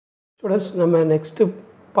Students நம்ம next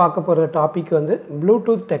பார்க்க போகிற டாபிக் வந்து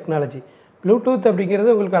ப்ளூடூத் டெக்னாலஜி. ப்ளூடூத் அப்படிங்கிறது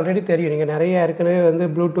உங்களுக்கு ஆல்ரெடி தெரியும். நீங்கள் நிறைய ஏற்கனவே வந்து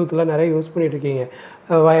ப்ளூடூத்தில் நிறைய யூஸ் பண்ணிகிட்ருக்கீங்க.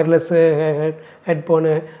 வயர்லெஸ்ஸு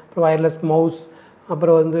ஹெட்ஃபோனு, அப்புறம் வயர்லெஸ் மவுஸ்,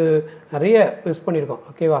 அப்புறம் வந்து நிறைய யூஸ் பண்ணியிருக்கோம்.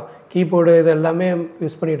 ஓகேவா? கீபோர்டு இது எல்லாமே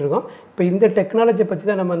யூஸ் பண்ணிகிட்ருக்கோம். இப்போ இந்த டெக்னாலஜியை பற்றி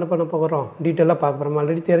தான் நம்ம என்ன பண்ண போகிறோம், டீட்டெயிலாக பார்க்க போகிறோம்.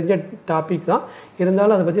 ஆல்ரெடி தெரிஞ்ச டாபிக் தான்,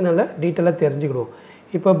 இருந்தாலும் அதை பற்றி நல்லா டீட்டெயிலாக தெரிஞ்சுக்கிடுவோம்.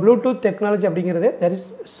 இப்போ ப்ளூடூத் டெக்னாலஜி அப்படிங்கிறது there is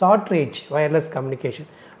short range wireless communication.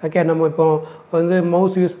 Okay, நம்ம இப்போ வந்து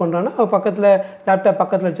மவுஸ் யூஸ் பண்ணுறோன்னா பக்கத்தில் லேப்டாப்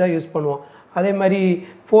பக்கத்தில் வச்சா யூஸ் பண்ணுவோம். அதே மாதிரி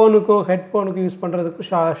ஃபோனுக்கும் ஹெட்ஃபோனுக்கும் யூஸ் பண்ணுறதுக்கும்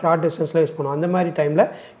ஷார்ட் டிஸ்டன்ஸில் யூஸ் பண்ணுவோம். அந்த மாதிரி டைமில்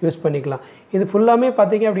யூஸ் பண்ணிக்கலாம். இது ஃபுல்லாமே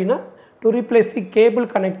பார்த்திங்க அப்படின்னா to replace the cable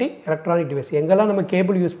connecting electronic device. எங்கெல்லாம் நம்ம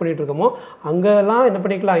கேபிள் யூஸ் பண்ணிகிட்டு இருக்கோமோ அங்கெல்லாம் என்ன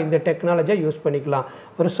பண்ணிக்கலாம், இந்த டெக்னாலஜியை யூஸ் பண்ணிக்கலாம்.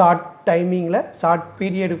 ஒரு ஷார்ட் டைமிங்கில் ஷார்ட்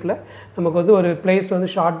பீரியடுக்குள்ளே நமக்கு வந்து ஒரு பிளேஸ்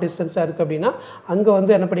வந்து ஷார்ட் டிஸ்டன்ஸாக இருக்குது அப்படின்னா அங்கே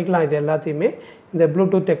வந்து என்ன பண்ணிக்கலாம், இது எல்லாத்தையுமே இந்த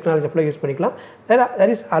ப்ளூடூத் டெக்னாலஜி ஃபுல்லாக யூஸ் பண்ணிக்கலாம்.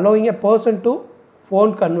 That is allowing a person to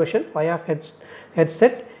phone conversion via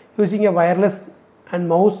headset using a wireless and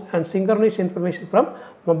mouse and synchronize information from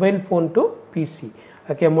mobile phone to PC.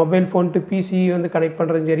 Okay, mobile phone to PC வந்து connect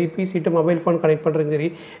பண்ணுறதும் சரி, PC to mobile phone connect பண்ணுறதும் சரி,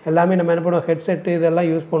 எல்லாமே நம்ம என்ன பண்ணுவோம், headset இதெல்லாம்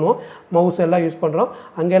யூஸ் பண்ணுவோம், மவுஸ் எல்லாம் யூஸ் பண்ணுறோம்.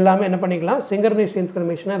 அங்கே எல்லாமே என்ன பண்ணிக்கலாம், சிங்க்ரனைஸ்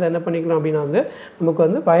இன்ஃபர்மேஷனை அதை என்ன பண்ணிக்கலாம் அப்படின்னா வந்து நமக்கு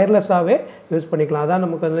வந்து வயர்லெஸ்ஸாகவே யூஸ் பண்ணிக்கலாம். அதான்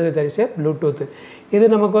நமக்கு வந்து தெரிஞ்ச ப்ளூடூத். இது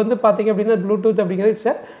நமக்கு வந்து பார்த்திங்க அப்படின்னா ப்ளூடூத் அப்படிங்கிறது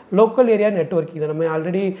இட்ஸ் லோக்கல் ஏரியா நெட்வொர்க்கிங் தான். நம்ம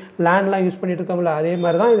ஆல்ரெடி லேண்ட்லாம் யூஸ் பண்ணிட்டு இருக்கோம்ல, அதே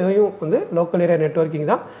மாதிரி தான் இதையும் வந்து லோக்கல் ஏரியா நெட்வொர்க்கிங்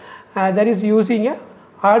தான். That is using a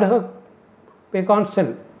hardware Bagan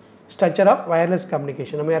sell structure of wireless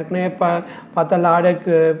communication. நம்ம ஏற்கனவே பார்த்தா லாடக்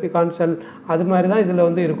பிகான் செல் அது மாதிரி தான் இதில்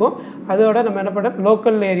வந்து இருக்கும். அதோட நம்ம என்ன பண்ணுறோம்,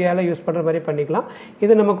 லோக்கல் ஏரியாவில் யூஸ் பண்ணுற மாதிரி பண்ணிக்கலாம்.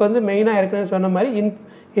 இது நமக்கு வந்து மெயினாக ஏற்கனவே சொன்ன மாதிரி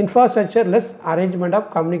infrastructure less arrangement of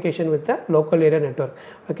communication with the local area network.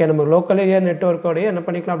 Okay, நம்ம லோக்கல் ஏரியா நெட்வொர்க்கோடைய என்ன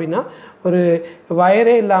பண்ணிக்கலாம் அப்படின்னா ஒரு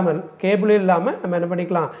வயரே இல்லாமல் கேபிளே இல்லாமல் நம்ம என்ன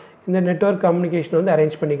பண்ணிக்கலாம், இந்த நெட்வொர்க் கம்யூனிகேஷன் வந்து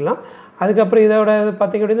அரேஞ்ச் பண்ணிக்கலாம். அதுக்கப்புறம் இதோட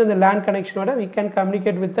பார்த்திங்க அப்படின்னா இந்த land கனெக்ஷனோட we can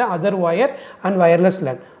communicate with other wire and wireless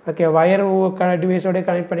land. Okay, wire டிவைஸோடய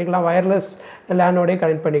connect பண்ணிக்கலாம், வயர்லெஸ் லேண்டோடய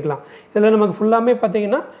கனெக்ட் பண்ணிக்கலாம். இதில் நமக்கு ஃபுல்லாமே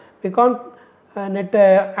பார்த்திங்கன்னா பிகான்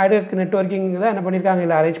நெட்வொர்க்கிங் தான் என்ன பண்ணியிருக்காங்க,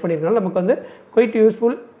 இல்லை அரேஞ்ச் பண்ணியிருக்காங்க. நமக்கு வந்து quite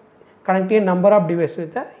useful connecting number of device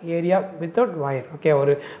with area without wire. Okay,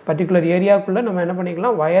 ஒரு பர்டிகுலர் ஏரியாவுக்குள்ளே நம்ம என்ன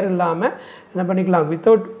பண்ணிக்கலாம், வயர் இல்லாமல் என்ன பண்ணிக்கலாம்,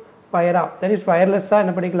 வித்தவுட் வயராக தட் இஸ் வயர்லெஸ்ஸாக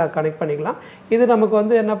என்ன பண்ணிக்கலாம், கனெக்ட் பண்ணிக்கலாம். இது நமக்கு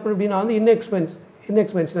வந்து என்ன அப்படின்னா வந்து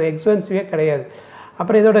எக்ஸ்பென்சிவே கிடையாது.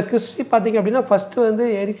 அப்புறம் இதோட ஹிஸ்ட்ரி பார்த்திங்க அப்படின்னா ஃபஸ்ட்டு வந்து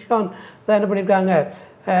எரிக்சான் தான் என்ன பண்ணியிருக்காங்க,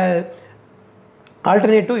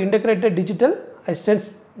 alternative integrated digital assistance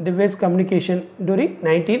device communication touring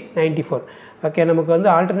 1994. Okay, நமக்கு வந்து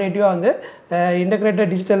ஆல்டர்னேட்டிவாக வந்து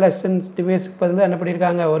இன்டகிரேட்டட் டிஜிட்டல் அசிஸ்டன்ஸ் டிவைஸுக்கு பதில் என்ன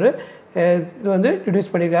பண்ணியிருக்காங்க, ஒரு இது வந்து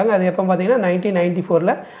இன்ட்ரடியூஸ் பண்ணியிருக்காங்க. அது எப்போ பார்த்திங்கன்னா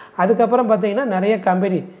 1994. அதுக்கப்புறம் பார்த்திங்கன்னா நிறைய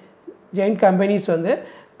ஜெயின்ட் கம்பெனிஸ் வந்து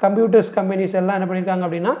கம்ப்யூட்டர்ஸ் கம்பெனிஸ் எல்லாம் என்ன பண்ணியிருக்காங்க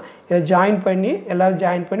அப்படின்னா இதை எல்லோரும்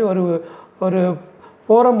ஜாயின் பண்ணி ஒரு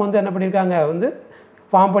ஃபோரம் வந்து என்ன பண்ணியிருக்காங்க, வந்து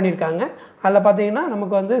ஃபார்ம் பண்ணியிருக்காங்க. அதில் பார்த்திங்கன்னா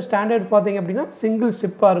நமக்கு வந்து ஸ்டாண்டர்ட் பார்த்திங்க அப்படின்னா சிங்கிள்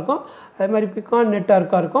சிப்பாக இருக்கும், அதே மாதிரி பிகான்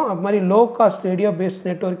நெட்வொர்க்காக இருக்கும், அது மாதிரி லோ காஸ்ட் ரேடியோ பேஸ்ட்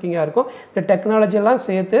நெட்வொர்க்கிங்காக இருக்கும். இந்த டெக்னாலஜியெல்லாம்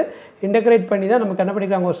சேர்த்து இன்டகிரேட் பண்ணி தான் நமக்கு என்ன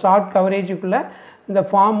பண்ணியிருக்காங்க, ஒரு ஷார்ட் கவரேஜுக்குள்ளே இந்த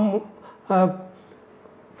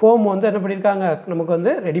ஃபோம் வந்து என்ன பண்ணியிருக்காங்க, நமக்கு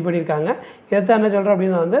வந்து ரெடி பண்ணியிருக்காங்க. இதைத்தான் என்ன சொல்கிறோம்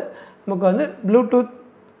அப்படின்னா வந்து நமக்கு வந்து ப்ளூடூத்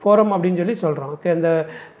ஃபோரம் அப்படின்னு சொல்லி சொல்கிறோம். ஓகே, இந்த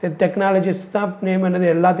டெக்னாலஜிஸ் தான் நேம் என்னது,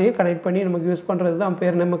 எல்லாத்தையும் கனெக்ட் பண்ணி நமக்கு யூஸ் பண்ணுறது தான்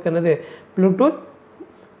பேர் நமக்கு என்னது, ப்ளூடூத்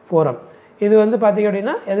ஃபோரம். இது வந்து பார்த்திங்க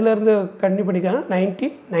அப்படின்னா எதுலேருந்து கண்டினியூ பண்ணியிருக்காங்க,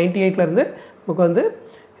 1998 நமக்கு வந்து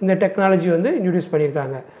இந்த டெக்னாலஜி வந்து இன்ட்ரடியூஸ்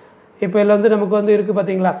பண்ணியிருக்காங்க. இப்போ இதில் வந்து நமக்கு வந்து இருக்குது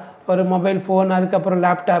பார்த்திங்களா, ஒரு மொபைல் ஃபோன், அதுக்கப்புறம்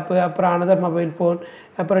லேப்டாப்பு, அப்புறம் அனதர் மொபைல் ஃபோன்,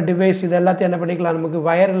 அப்புறம் டிவைஸ், இது எல்லாத்தையும் என்ன பண்ணிக்கலாம், நமக்கு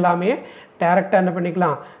வயர் இல்லாமையே டேரெக்டாக என்ன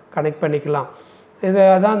பண்ணிக்கலாம், கனெக்ட் பண்ணிக்கலாம். இது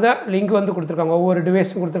அதான் அந்த லிங்க் வந்து கொடுத்துருக்காங்க, ஒவ்வொரு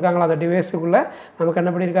டிவைஸும் கொடுத்துருக்காங்களா, அந்த டிவைஸுக்குள்ளே நமக்கு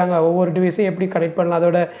என்ன பண்ணியிருக்காங்க, ஒவ்வொரு டிவைஸையும் எப்படி கனெக்ட் பண்ணலாம்,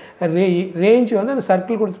 அதோட ரேஞ்சு வந்து அந்த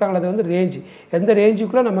சர்க்கிள் கொடுத்துருக்காங்களா, அது வந்து ரேஞ்சு எந்த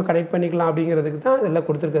ரேஞ்சுக்குள்ளே நம்ம கனெக்ட் பண்ணிக்கலாம் அப்படிங்கிறதுக்கு தான் இதெல்லாம்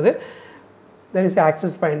கொடுத்துருக்குது. That is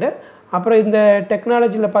access point. அப்புறம் இந்த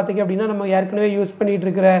டெக்னாலஜியில் பார்த்திங்க அப்படின்னா நம்ம ஏற்கனவே யூஸ் பண்ணிகிட்டு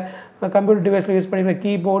இருக்கிற கம்ப்யூட்டர் டிவைஸில் யூஸ் பண்ணிக்கிற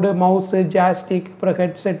கீபோர்டு, மவுஸு, ஜாஸ்டிக், அப்புறம்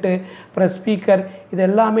ஹெட்செட்டு, அப்புறம் ஸ்பீக்கர், இது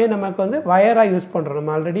எல்லாமே நமக்கு வந்து வயராக யூஸ் பண்ணுறோம்.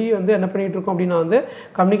 நம்ம ஆல்ரெடி வந்து என்ன பண்ணிகிட்டு இருக்கோம் அப்படின்னா வந்து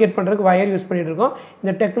கம்யூனிகேட் பண்ணுறதுக்கு வயர் யூஸ் பண்ணிகிட்டு இருக்கோம்.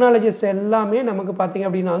 இந்த டெக்னாலஜிஸ் எல்லாமே நமக்கு பார்த்திங்க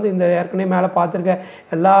அப்படின்னா வந்து இந்த ஏற்கனவே மேலே பார்த்துருக்க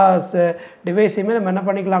எல்லா டிவைஸையுமே நம்ம என்ன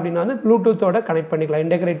பண்ணிக்கலாம் அப்படின்னா வந்து ப்ளூடூத்தோட கனெக்ட் பண்ணிக்கலாம்,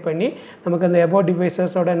 இன்டகிரேட் பண்ணி நமக்கு அந்த எபோ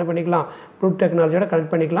டிவைஸஸோட என்ன பண்ணிக்கலாம், ப்ளூடூத் டெக்னாலஜியோட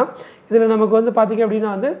கனெக்ட் பண்ணிக்கலாம். இதில் நமக்கு வந்து பார்த்திங்க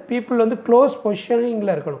அப்படின்னா வந்து பீப்புள் வந்து க்ளோஸ்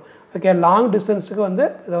பொசிஷனிங்கில் இருக்கணும். ஓகே, லாங் டிஸ்டன்ஸுக்கு வந்து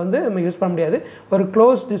இதை வந்து நம்ம யூஸ் பண்ண முடியாது. ஒரு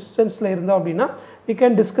க்ளோஸ் டிஸ்டன்ஸில் இருந்தோம் அப்படின்னா we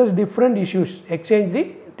can discuss different issues, exchange the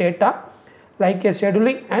data like a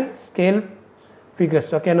scheduling and scale figures.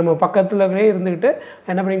 Okay, நம்ம பக்கத்துலவே இருந்துக்கிட்டு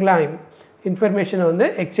என்ன பண்ணிக்கலாம், இன்ஃபர்மேஷனை வந்து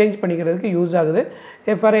எக்ஸ்சேஞ்ச் பண்ணிக்கிறதுக்கு யூஸ் ஆகுது.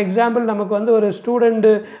 ஃபார் எக்ஸாம்பிள் நமக்கு வந்து ஒரு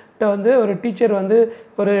ஸ்டூடெண்ட்டு வந்து ஒரு டீச்சர் வந்து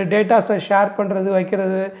ஒரு டேட்டாஸை ஷேர் பண்ணுறது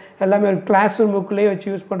வைக்கிறது எல்லாமே ஒரு கிளாஸ் ரூமுக்குள்ளேயே வச்சு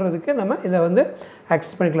யூஸ் பண்ணுறதுக்கு நம்ம இதை வந்து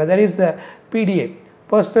ஆக்சஸ் பண்ணிக்கலாம். That is the PTA,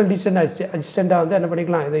 personal teacher அசிஸ்டண்ட்டாக வந்து என்ன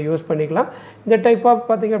பண்ணிக்கலாம், இதை யூஸ் பண்ணிக்கலாம். இந்த டைப் ஆஃப்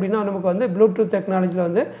பார்த்திங்க அப்படின்னா நமக்கு வந்து ப்ளூடூத் டெக்னாலஜியில்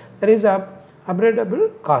வந்து there is upgradable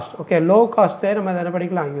cost. Okay, low காஸ்ட்லேயே நம்ம அதை என்ன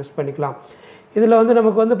பண்ணிக்கலாம், யூஸ் பண்ணிக்கலாம். இதில் வந்து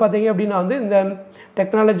நமக்கு வந்து பார்த்திங்க அப்படின்னா வந்து இந்த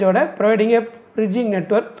டெக்னாலஜியோட ப்ரொவைடிங் ஏ bridging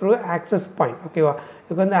network through access point. ஓகேவா,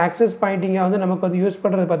 இதுக்கு வந்து ஆக்சஸ் பாயிண்டிங்கை வந்து நமக்கு வந்து யூஸ்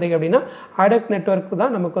பண்ணுறது பார்த்திங்க அப்படின்னா அடக் நெட்வொர்க்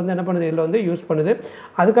தான் நமக்கு வந்து என்ன பண்ணுது, இதில் வந்து யூஸ் பண்ணுது.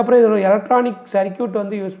 அதுக்கப்புறம் இதில் எலக்ட்ரானிக் சர்க்யூட்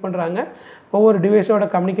வந்து யூஸ் பண்ணுறாங்க ஒவ்வொரு டிவைஸோட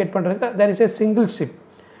கம்யூனிகேட் பண்ணுறதுக்கு. That is a single chip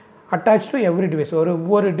attach to every device.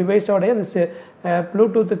 ஒவ்வொரு டிவைஸோடைய அந்த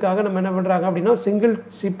ப்ளூடூத்துக்காக நம்ம என்ன பண்ணுறாங்க அப்படின்னா சிங்கிள்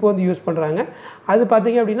சிப் வந்து யூஸ் பண்ணுறாங்க. அது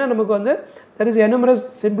பார்த்திங்க அப்படின்னா நமக்கு வந்து தட் இஸ் எனுமரஸ்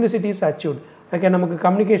சிம்பிளிசிட்டிஸ் அச்சீவ்ட். ஓகே, நமக்கு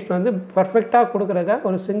கம்யூனிகேஷன் வந்து பர்ஃபெக்டாக கொடுக்குறதுக்காக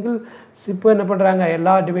ஒரு சிங்கிள் சிப்பு என்ன பண்ணுறாங்க,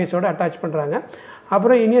 எல்லா டிவைஸோடு அட்டாச் பண்ணுறாங்க.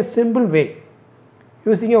 அப்புறம் இனி சிம்பிள் வே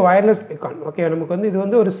யூஸிங் ஏ வயர்லெஸ் பிகான். ஓகே, நமக்கு வந்து இது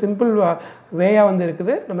வந்து ஒரு சிம்பிள் வேயாக வந்து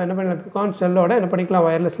இருக்குது. நம்ம என்ன பண்ணலாம், பிகான் செல்லோட என்ன பண்ணிக்கலாம்,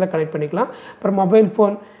 வயர்லெஸில் கனெக்ட் பண்ணிக்கலாம். அப்புறம் mobile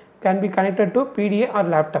phone can be connected to PTA R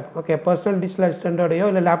laptop. Okay, personal digital அசிஸ்டண்ட்டோடையோ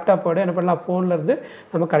இல்லை லேப்டாப்போட என்ன பண்ணலாம், ஃபோன்லேருந்து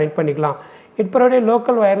நம்ம கனெக்ட் பண்ணிக்கலாம். It provide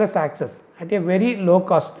local wireless access at A very low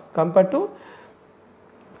cost compared to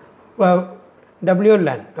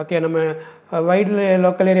WLAN. Okay, நம்ம wide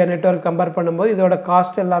local area network compare பண்ணும்போது இதோட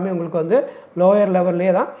cost எல்லாமே உங்களுக்கு வந்து லோயர் லெவல்லே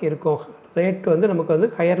தான் இருக்கும். ரேட் வந்து நமக்கு வந்து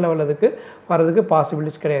ஹையர் லெவல் அதுக்கு வரதுக்கு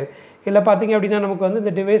பாசிபிலிட்டிஸ் கிடையாது. இல்லை பார்த்திங்க அப்படின்னா நமக்கு வந்து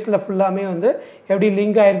இந்த டிவைஸில் ஃபுல்லாமே வந்து எப்படி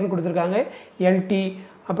லிங்க் ஆகிருக்குன்னு கொடுத்துருக்காங்க. எல்டி,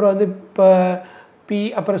 அப்புறம் வந்து இப்போ பி,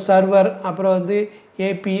 அப்புறம் சர்வர், அப்புறம் வந்து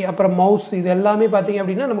ஏபி, அப்புறம் மவுஸ், இது எல்லாமே பார்த்திங்க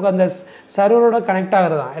அப்படின்னா நமக்கு அந்த சர்வரோட கனெக்ட்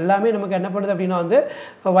ஆகிறது தான். எல்லாமே நமக்கு என்ன பண்ணுது அப்படின்னா வந்து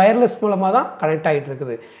வயர்லெஸ் மூலமாக தான் கனெக்ட் ஆகிட்டு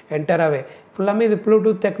இருக்குது என்டராகவே. ஃபுல்லாமே இது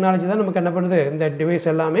ப்ளூடூத் டெக்னாலஜி தான் நமக்கு என்ன பண்ணுது, இந்த டிவைஸ்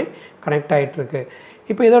எல்லாமே கனெக்ட் ஆகிட்டுருக்கு.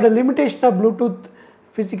 இப்போ இதோட limitation of Bluetooth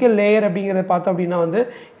physical layer அப்படிங்கிறத பார்த்தோம் அப்படின்னா வந்து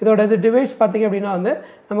இதோட இது டிவைஸ் பார்த்திங்க அப்படின்னா வந்து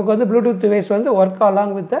நமக்கு வந்து ப்ளூடூத் டிவைஸ் வந்து work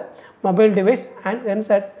along with the mobile device and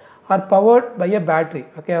hence R powered by a battery.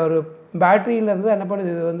 Okay, ஒரு பேட்டரியிலேருந்து என்ன பண்ணுது,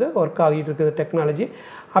 இது வந்து ஒர்க் ஆகிட்டு இருக்குது டெக்னாலஜி.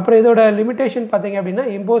 அப்புறம் இதோட லிமிட்டேஷன் பார்த்திங்க அப்படின்னா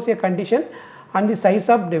impose A condition and the size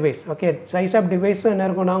of device. Okay, size of device என்ன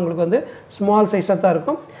இருக்கும்னா உங்களுக்கு வந்து ஸ்மால் சைஸாக தான்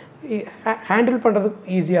இருக்கும், ஹேண்டில் பண்ணுறதுக்கு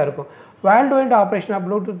ஈஸியாக இருக்கும். World wide operation of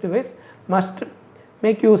Bluetooth device must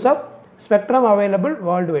make use of spectrum available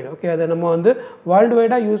world wide. Okay, அதை நம்ம வந்து வேர்ல்டு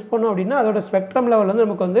வைடாக யூஸ் பண்ணோம் அப்படின்னா அதோட ஸ்பெக்ட்ரம் லெவல் வந்து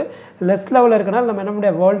நமக்கு வந்து லெஸ் லெவலில் இருக்கனால நம்ம என்ன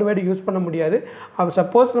முடியாது, வேர்ல்டு வைடு யூஸ் பண்ண முடியாது. அப்போ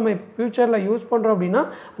சப்போஸ் நம்ம ஃப்யூச்சரில் யூஸ் பண்ணுறோம் அப்படின்னா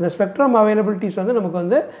அந்த ஸ்பெக்ட்ரம் அவைலபிலிட்டிஸ் வந்து நமக்கு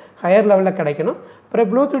வந்து ஹையர் லெவலில் கிடைக்கணும்.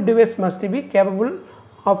 அப்புறம் Bluetooth device must be capable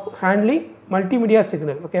of handling multimedia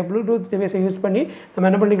signal. Okay, Bluetooth டிவைஸை use பண்ணி நம்ம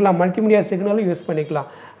என்ன பண்ணிக்கலாம், மல்டிமீடியா சிக்னலும் யூஸ் பண்ணிக்கலாம்.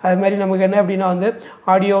 அது மாதிரி நமக்கு என்ன அப்படின்னா வந்து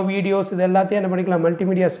ஆடியோ, வீடியோஸ் இது எல்லாத்தையும் என்ன பண்ணிக்கலாம்,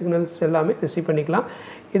 மல்டிமீடியா சிக்னல்ஸ் எல்லாமே ரிசீவ் பண்ணிக்கலாம்.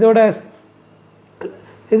 இதோட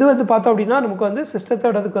இது வந்து பார்த்தோம் அப்படின்னா நமக்கு வந்து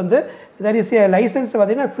சிஸ்டத்தோடதுக்கு வந்து தட் இஸ் ஏ லைசன்ஸ்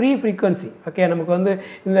பார்த்திங்கன்னா ஃப்ரீ ஃப்ரீக்வன்சி. ஓகே, நமக்கு வந்து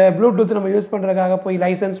இந்த ப்ளூடூத் நம்ம யூஸ் பண்ணுறதுக்காக போய்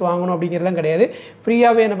லைசன்ஸ் வாங்கணும் அப்படிங்கிறதுலாம் கிடையாது.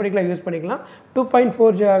 ஃப்ரீயாகவே என்ன பண்ணிக்கலாம், யூஸ் பண்ணிக்கலாம். 2.4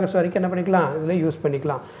 GHz வரைக்கும் என்ன பண்ணிக்கலாம், இதில் யூஸ்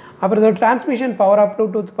பண்ணிக்கலாம். அப்புறம் இதோட டிரான்ஸ்மிஷன் பவர் ஆஃப்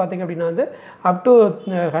ப்ளூடூத் பார்த்திங்க அப்படின்னா வந்து அப் டு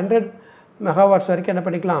 100 மெகாவாட்ஸ் வரைக்கும் என்ன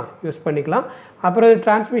பண்ணிக்கலாம், யூஸ் பண்ணிக்கலாம். அப்புறம்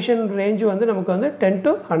டிரான்ஸ்மிஷன் ரேஞ்சு வந்து நமக்கு வந்து 10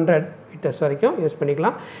 to 100 மீட்டர்ஸ் வரைக்கும் யூஸ்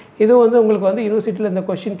பண்ணிக்கலாம். இதுவும் வந்து உங்களுக்கு வந்து யூனிவர்சிட்டியில் இந்த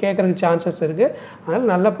கொஸ்டின் கேட்குறதுக்கு சான்சஸ் இருக்குது. அதனால்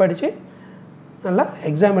நல்லா படித்து நல்லா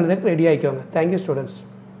எக்ஸாம் எழுதுறதுக்கு ரெடி ஆகிக்கோங்க. Thank you students.